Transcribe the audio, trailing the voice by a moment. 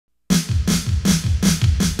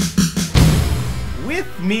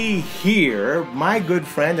With me here, my good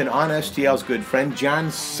friend and OnStL's good friend, John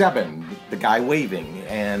Sebben, the guy waving,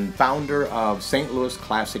 and founder of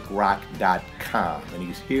SLCrock.com. And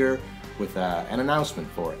he's here with an announcement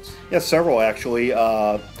for us. Yes, several actually.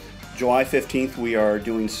 July 15th, we are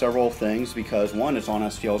doing several things because one, it's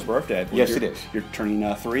OnStL's birthday. Yes, it is. You're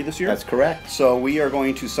turning 3 this year? That's correct. So we are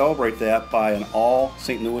going to celebrate that by an all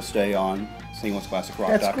St. Louis Day on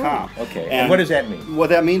StLCrock.com. That's cool. Okay, and what does that mean? What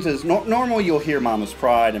that means is normally you'll hear Mama's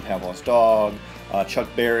Pride and Pavlov's Dog, Chuck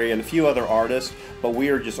Berry, and a few other artists, but we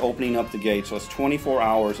are just opening up the gate. So it's 24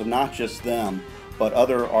 hours of not just them, but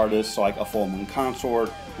other artists like A Full Moon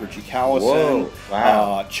Consort, Richie Callison,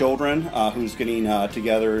 wow. Children, who's getting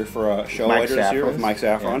together for a show later this year with Mike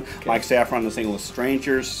Saffron. Yeah, okay. Mike Saffron, the St. Louis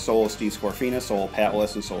Strangers, solo Steve Scorfina, solo Pat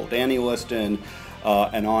Liston, solo Danny Liston,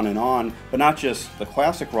 and on and on. But not just the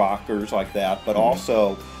classic rockers like that, but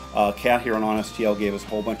also Kat here on OnStL gave us a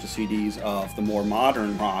whole bunch of CDs of the more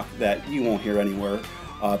modern rock that you won't hear anywhere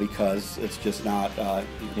because it's just not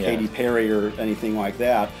Katy Perry or anything like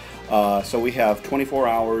that. So we have 24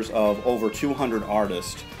 hours of over 200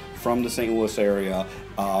 artists from the St. Louis area,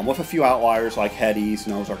 with a few outliers like Hetties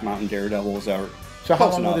and Ozark Mountain Daredevils. So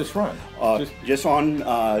how long will this run? Just on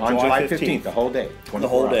July 15th. The whole day? The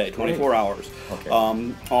whole day, 24 hours. Okay.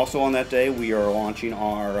 Also on that day, we are launching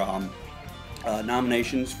our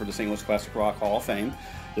nominations for the St. Louis Classic Rock Hall of Fame.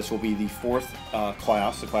 This will be the 4th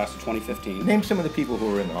class, the class of 2015. Name some of the people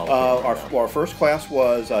who were in the Hall of Fame. Our first class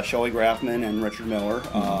was Shelley Grafman and Richard Miller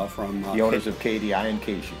from the owners of KDI and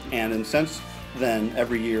KSHE. And then since then,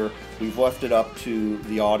 every year, we've left it up to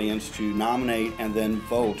the audience to nominate and then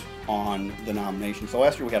vote on the nomination. So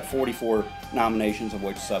last year we had 44 nominations, of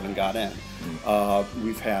which 7 got in.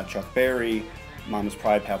 We've had Chuck Berry, Mama's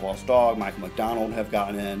Pride, Pavlov's Dog, Michael McDonald have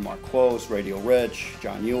gotten in, Mark Close, Radio Rich,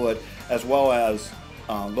 John Hewlett, as well as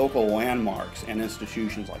local landmarks and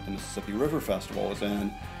institutions like the Mississippi River Festival is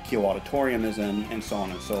in, Kiel Auditorium is in, and so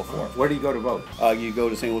on and so forth. Where do you go to vote? You go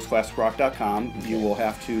to StLCrock.com. Okay. You will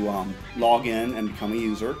have to log in and become a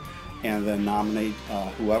user, and then nominate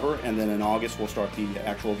whoever, and then in August we'll start the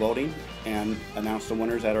actual voting and announce the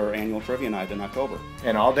winners at our annual trivia night in October.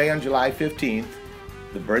 And all day on July 15th,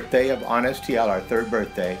 the birthday of OnStL, our 3rd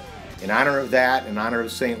birthday. In honor of that, in honor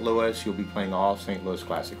of St. Louis, you'll be playing all St. Louis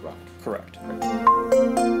classic rock. Correct.